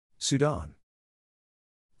Sudan.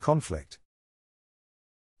 Conflict.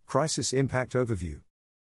 Crisis Impact Overview.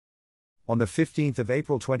 On the 15th of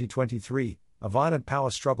April 2023, a violent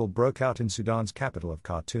power struggle broke out in Sudan's capital of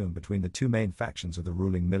Khartoum between the two main factions of the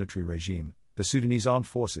ruling military regime, the Sudanese Armed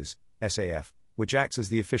Forces, SAF, which acts as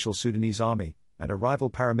the official Sudanese army, and a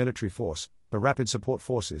rival paramilitary force, the Rapid Support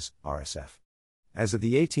Forces, RSF. As of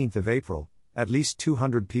the 18th of April, at least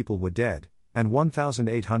 200 people were dead, and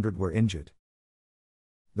 1,800 were injured.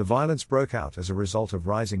 The violence broke out as a result of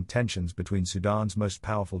rising tensions between Sudan's most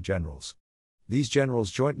powerful generals. These generals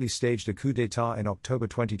jointly staged a coup d'état in October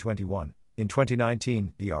 2021. In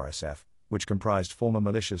 2019, the RSF, which comprised former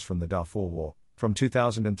militias from the Darfur War, from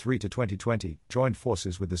 2003 to 2020, joined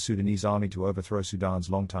forces with the Sudanese army to overthrow Sudan's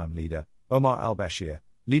longtime leader, Omar al-Bashir,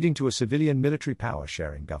 leading to a civilian-military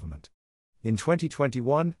power-sharing government. In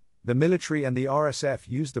 2021, the military and the RSF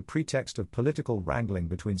used the pretext of political wrangling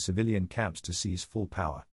between civilian camps to seize full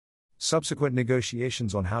power. Subsequent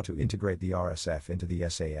negotiations on how to integrate the RSF into the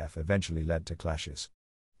SAF eventually led to clashes.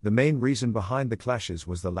 The main reason behind the clashes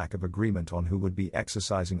was the lack of agreement on who would be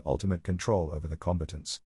exercising ultimate control over the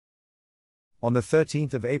combatants. On the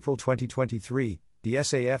 13th of April 2023, the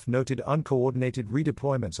SAF noted uncoordinated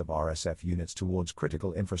redeployments of RSF units towards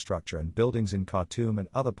critical infrastructure and buildings in Khartoum and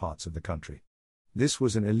other parts of the country. This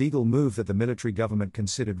was an illegal move that the military government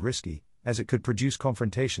considered risky, as it could produce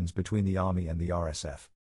confrontations between the army and the RSF.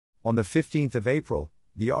 On the 15th of April,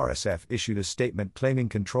 the RSF issued a statement claiming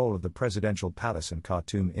control of the Presidential Palace and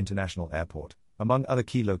Khartoum International Airport, among other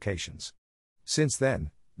key locations. Since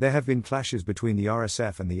then, there have been clashes between the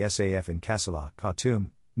RSF and the SAF in Kassala,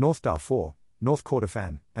 Khartoum, North Darfur, North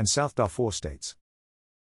Kordofan, and South Darfur states.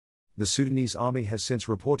 The Sudanese army has since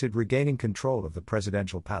reported regaining control of the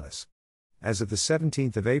Presidential Palace. As of the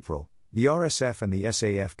 17th of April, the RSF and the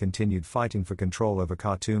SAF continued fighting for control over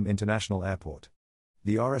Khartoum International Airport.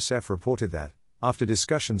 The RSF reported that, after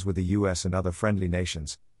discussions with the US and other friendly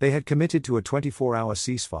nations, they had committed to a 24-hour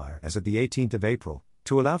ceasefire as of the 18th of April,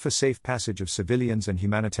 to allow for safe passage of civilians and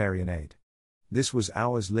humanitarian aid. This was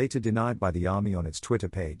hours later denied by the army on its Twitter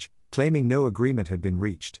page, claiming no agreement had been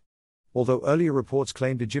reached. Although earlier reports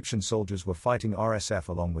claimed Egyptian soldiers were fighting RSF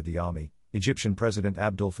along with the army, Egyptian President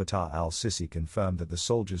Abdel Fattah al-Sisi confirmed that the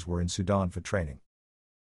soldiers were in Sudan for training.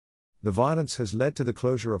 The violence has led to the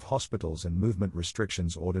closure of hospitals and movement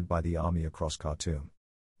restrictions ordered by the army across Khartoum.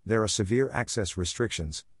 There are severe access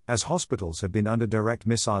restrictions, as hospitals have been under direct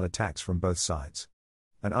missile attacks from both sides.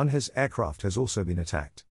 An UNHCR aircraft has also been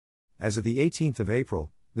attacked. As of the 18th of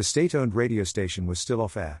April, the state-owned radio station was still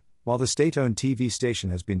off air, while the state-owned TV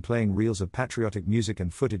station has been playing reels of patriotic music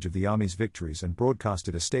and footage of the army's victories and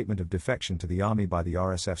broadcasted a statement of defection to the army by the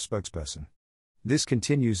RSF spokesperson. This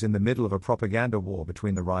continues in the middle of a propaganda war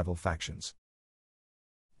between the rival factions.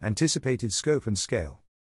 Anticipated scope and scale.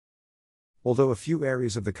 Although a few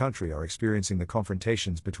areas of the country are experiencing the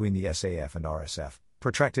confrontations between the SAF and RSF,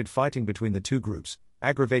 protracted fighting between the two groups,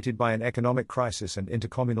 aggravated by an economic crisis and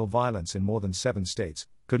intercommunal violence in more than 7 states,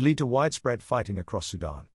 could lead to widespread fighting across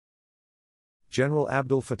Sudan. General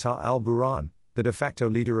Abdel Fattah al-Burhan, the de facto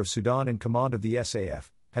leader of Sudan in command of the SAF,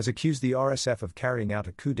 has accused the RSF of carrying out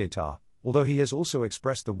a coup d'état, although he has also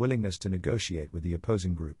expressed the willingness to negotiate with the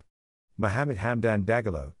opposing group. Mohamed Hamdan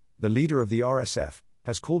Dagalo, the leader of the RSF,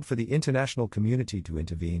 has called for the international community to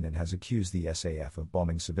intervene and has accused the SAF of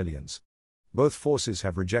bombing civilians. Both forces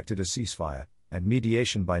have rejected a ceasefire, and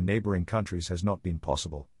mediation by neighboring countries has not been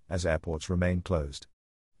possible, as airports remain closed.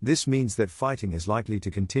 This means that fighting is likely to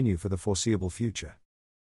continue for the foreseeable future.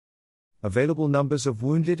 Available numbers of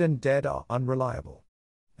wounded and dead are unreliable.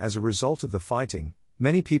 As a result of the fighting,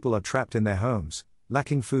 many people are trapped in their homes,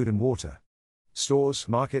 lacking food and water. Stores,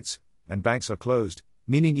 markets, and banks are closed,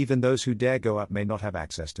 meaning even those who dare go out may not have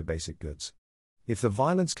access to basic goods. If the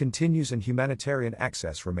violence continues and humanitarian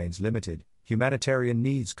access remains limited, humanitarian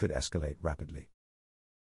needs could escalate rapidly.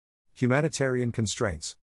 Humanitarian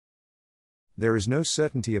constraints. There is no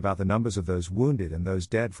certainty about the numbers of those wounded and those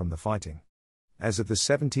dead from the fighting. As of the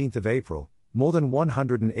 17th of April, more than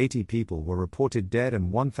 180 people were reported dead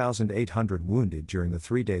and 1,800 wounded during the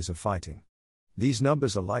 3 days of fighting. These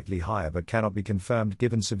numbers are likely higher but cannot be confirmed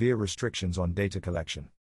given severe restrictions on data collection.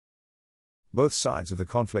 Both sides of the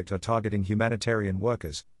conflict are targeting humanitarian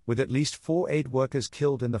workers, with at least 4 aid workers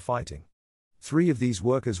killed in the fighting. 3 of these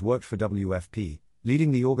workers worked for WFP,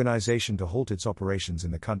 leading the organization to halt its operations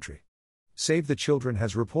in the country. Save the Children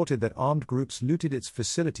has reported that armed groups looted its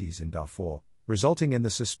facilities in Darfur, resulting in the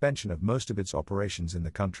suspension of most of its operations in the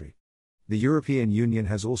country. The European Union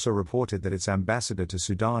has also reported that its ambassador to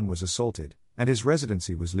Sudan was assaulted, and his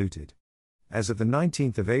residency was looted. As of the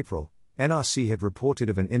 19th of April, NRC had reported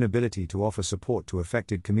of an inability to offer support to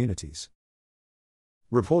affected communities.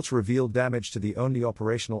 Reports revealed damage to the only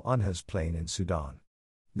operational UNHCR plane in Sudan.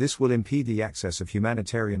 This will impede the access of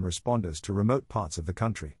humanitarian responders to remote parts of the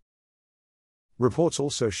country. Reports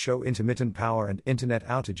also show intermittent power and internet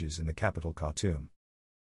outages in the capital Khartoum.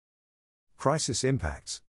 Crisis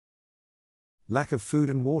impacts. Lack of food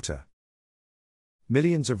and water.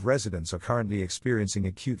 Millions of residents are currently experiencing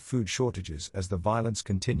acute food shortages as the violence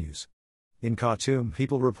continues. In Khartoum,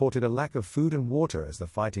 people reported a lack of food and water as the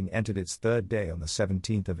fighting entered its third day on the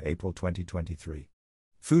 17th of April 2023.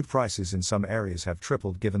 Food prices in some areas have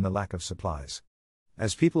tripled given the lack of supplies.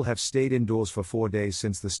 As people have stayed indoors for 4 days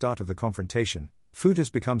since the start of the confrontation, food has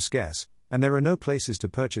become scarce, and there are no places to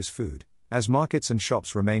purchase food, as markets and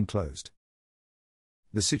shops remain closed.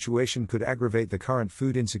 The situation could aggravate the current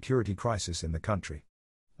food insecurity crisis in the country.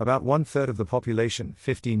 About 1/3 of the population,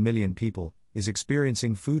 15 million people, is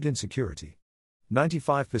experiencing food insecurity.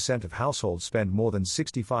 95% of households spend more than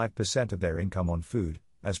 65% of their income on food,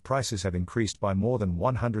 as prices have increased by more than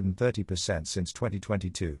 130% since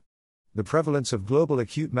 2022. The prevalence of global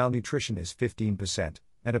acute malnutrition is 15%,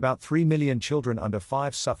 and about 3 million children under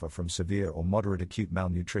 5 suffer from severe or moderate acute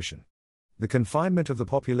malnutrition. The confinement of the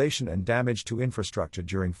population and damage to infrastructure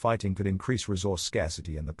during fighting could increase resource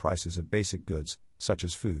scarcity and the prices of basic goods, such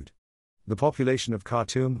as food. The population of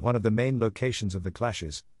Khartoum, one of the main locations of the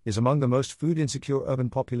clashes, is among the most food insecure urban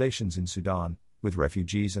populations in Sudan, with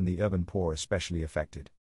refugees and the urban poor especially affected.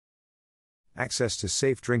 Access to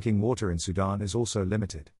safe drinking water in Sudan is also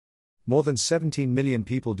limited. More than 17 million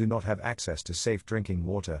people do not have access to safe drinking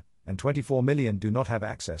water, and 24 million do not have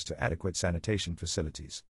access to adequate sanitation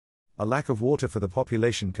facilities. A lack of water for the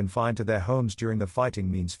population confined to their homes during the fighting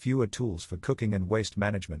means fewer tools for cooking and waste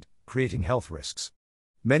management, creating health risks.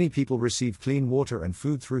 Many people receive clean water and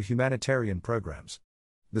food through humanitarian programs.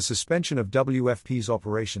 The suspension of WFP's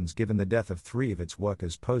operations given the death of 3 of its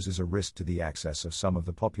workers poses a risk to the access of some of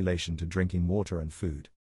the population to drinking water and food.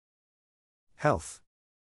 Health.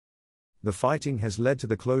 The fighting has led to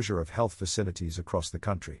the closure of health facilities across the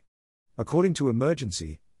country. According to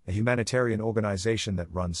Emergency, a humanitarian organization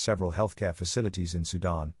that runs several healthcare facilities in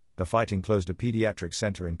Sudan, the fighting closed a pediatric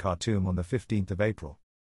center in Khartoum on the 15th of April.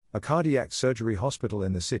 A cardiac surgery hospital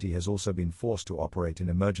in the city has also been forced to operate in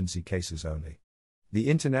emergency cases only. The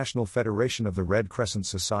International Federation of the Red Crescent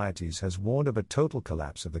Societies has warned of a total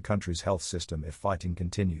collapse of the country's health system if fighting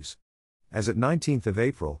continues. As at 19th of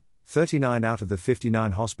April, 39 out of the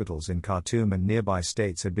 59 hospitals in Khartoum and nearby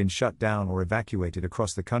states had been shut down or evacuated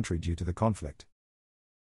across the country due to the conflict.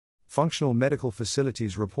 Functional medical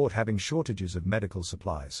facilities report having shortages of medical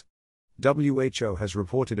supplies. WHO has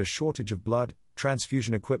reported a shortage of blood,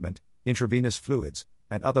 transfusion equipment, intravenous fluids,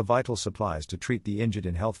 and other vital supplies to treat the injured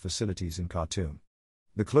in health facilities in Khartoum.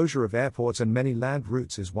 The closure of airports and many land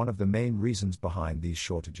routes is one of the main reasons behind these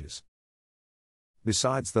shortages.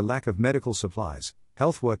 Besides the lack of medical supplies,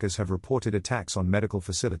 health workers have reported attacks on medical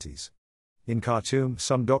facilities. In Khartoum,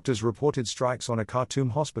 some doctors reported strikes on a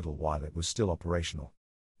Khartoum hospital while it was still operational.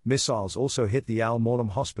 Missiles also hit the Al Morlam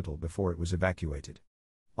hospital before it was evacuated.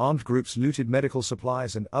 Armed groups looted medical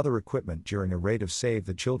supplies and other equipment during a raid of Save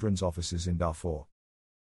the Children's offices in Darfur.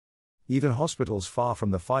 Even hospitals far from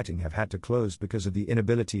the fighting have had to close because of the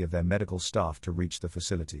inability of their medical staff to reach the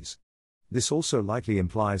facilities. This also likely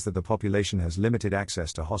implies that the population has limited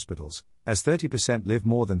access to hospitals, as 30% live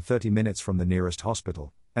more than 30 minutes from the nearest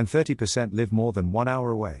hospital, and 30% live more than 1 hour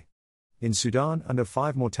away. In Sudan, under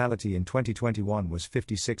 5 mortality in 2021 was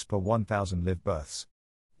 56 per 1,000 live births.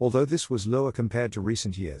 Although this was lower compared to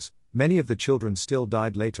recent years, many of the children still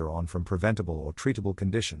died later on from preventable or treatable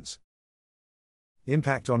conditions.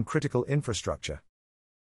 Impact on critical infrastructure.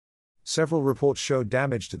 Several reports show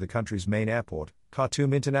damage to the country's main airport,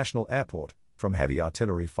 Khartoum International Airport, from heavy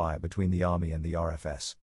artillery fire between the army and the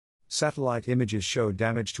RFS. Satellite images show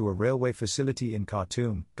damage to a railway facility in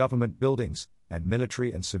Khartoum, government buildings, and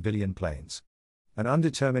military and civilian planes. An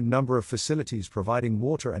undetermined number of facilities providing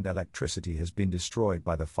water and electricity has been destroyed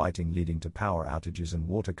by the fighting, leading to power outages and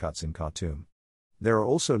water cuts in Khartoum. There are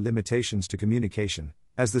also limitations to communication,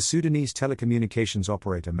 as the Sudanese telecommunications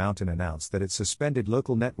operator Mountain announced that it suspended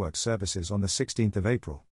local network services on the 16th of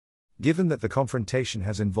April. Given that the confrontation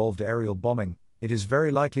has involved aerial bombing, it is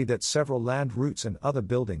very likely that several land routes and other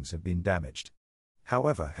buildings have been damaged.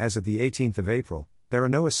 However, as of the 18th of April, there are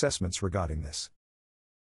no assessments regarding this.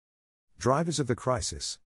 Drivers of the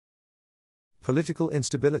crisis. Political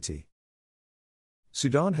instability.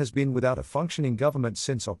 Sudan has been without a functioning government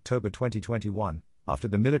since October 2021, after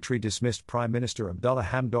the military dismissed Prime Minister Abdullah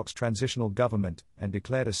Hamdok's transitional government and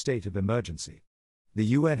declared a state of emergency. The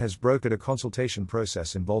UN has brokered a consultation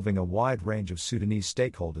process involving a wide range of Sudanese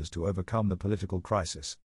stakeholders to overcome the political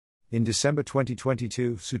crisis. In December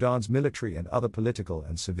 2022, Sudan's military and other political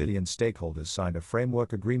and civilian stakeholders signed a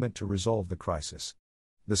framework agreement to resolve the crisis.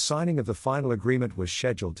 The signing of the final agreement was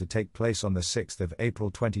scheduled to take place on the 6th of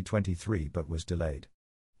April 2023 but was delayed.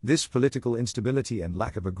 This political instability and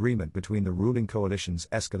lack of agreement between the ruling coalitions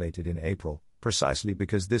escalated in April, precisely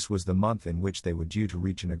because this was the month in which they were due to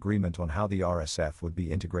reach an agreement on how the RSF would be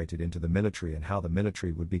integrated into the military and how the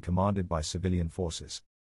military would be commanded by civilian forces.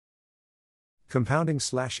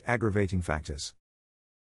 Compounding/aggravating factors.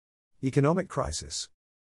 Economic crisis.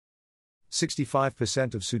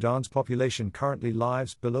 65% of Sudan's population currently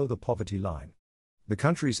lives below the poverty line. The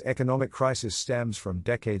country's economic crisis stems from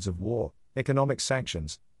decades of war, economic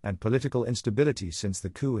sanctions, and political instability since the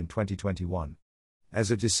coup in 2021. As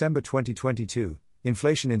of December 2022,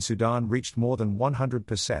 inflation in Sudan reached more than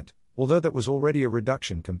 100%, although that was already a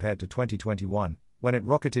reduction compared to 2021, when it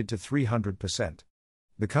rocketed to 300%.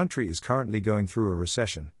 The country is currently going through a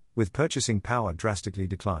recession, with purchasing power drastically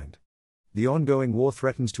declined. The ongoing war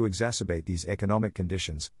threatens to exacerbate these economic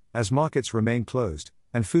conditions, as markets remain closed,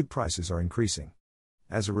 and food prices are increasing.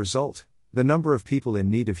 As a result, the number of people in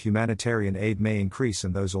need of humanitarian aid may increase,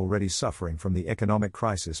 and those already suffering from the economic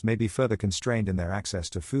crisis may be further constrained in their access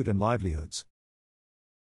to food and livelihoods.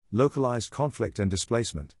 Localized conflict and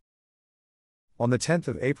displacement. On the 10th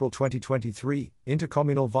of April 2023,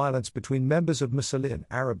 intercommunal violence between members of Muslim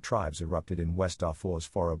Arab tribes erupted in West Darfur's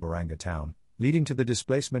Foro Baranga town, leading to the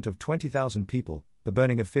displacement of 20,000 people, the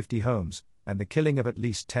burning of 50 homes, and the killing of at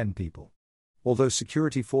least 10 people. Although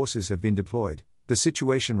security forces have been deployed, the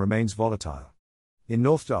situation remains volatile. In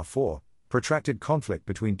North Darfur, protracted conflict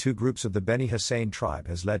between two groups of the Beni Hussein tribe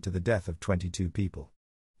has led to the death of 22 people.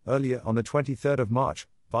 Earlier, on the 23rd of March,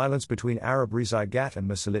 violence between Arab Rizaigat and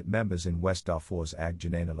Muslim members in West Darfur's Ag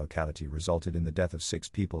Janena locality resulted in the death of 6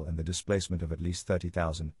 people and the displacement of at least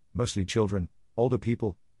 30,000, mostly children, older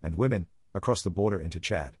people, and women, across the border into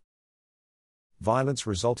Chad. Violence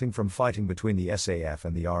resulting from fighting between the SAF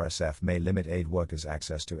and the RSF may limit aid workers'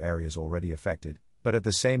 access to areas already affected, but at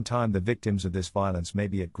the same time the victims of this violence may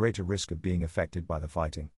be at greater risk of being affected by the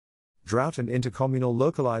fighting. Drought and intercommunal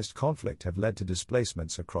localized conflict have led to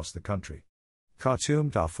displacements across the country. Khartoum,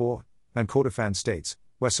 Darfur, and Kordofan states,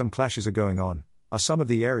 where some clashes are going on, are some of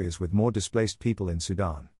the areas with more displaced people in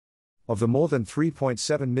Sudan. Of the more than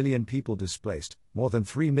 3.7 million people displaced, more than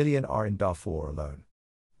 3 million are in Darfur alone.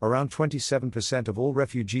 Around 27% of all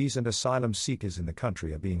refugees and asylum seekers in the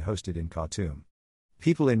country are being hosted in Khartoum.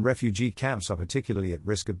 People in refugee camps are particularly at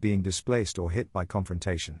risk of being displaced or hit by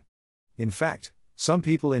confrontation. In fact, some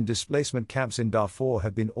people in displacement camps in Darfur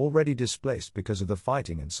have been already displaced because of the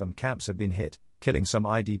fighting, and some camps have been hit, killing some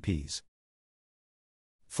IDPs.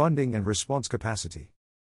 Funding and response capacity.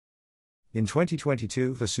 In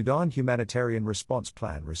 2022, the Sudan Humanitarian Response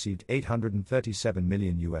Plan received $837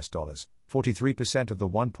 million, 43% of the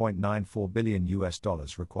 $1.94 billion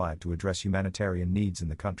required to address humanitarian needs in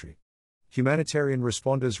the country. Humanitarian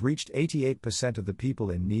responders reached 88% of the people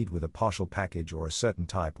in need with a partial package or a certain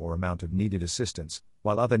type or amount of needed assistance,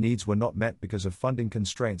 while other needs were not met because of funding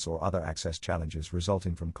constraints or other access challenges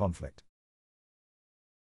resulting from conflict.